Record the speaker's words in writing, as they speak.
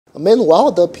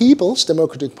Meanwhile, the People's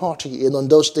Democratic Party in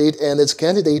Ondo State and its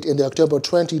candidate in the October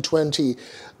 2020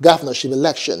 governorship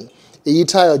election,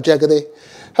 Eyitayo Jegede,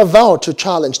 have vowed to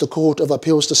challenge the Court of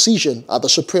Appeal's decision at the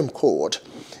Supreme Court.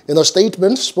 In a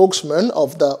statement, spokesman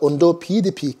of the Ondo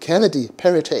PDP candidate,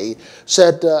 Eyitayo,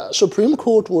 said the Supreme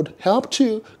Court would help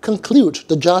to conclude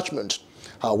the judgment.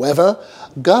 However,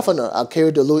 Governor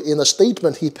Eyitayo, in a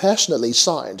statement he personally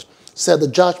signed, said the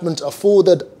judgment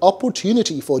afforded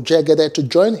opportunity for Jegede to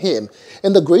join him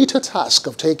in the greater task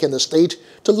of taking the state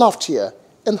to loftier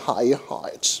and higher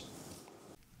heights.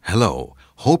 Hello,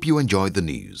 hope you enjoyed the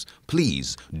news.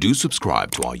 Please do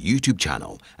subscribe to our YouTube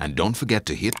channel and don't forget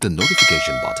to hit the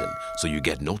notification button so you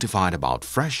get notified about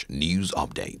fresh news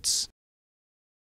updates.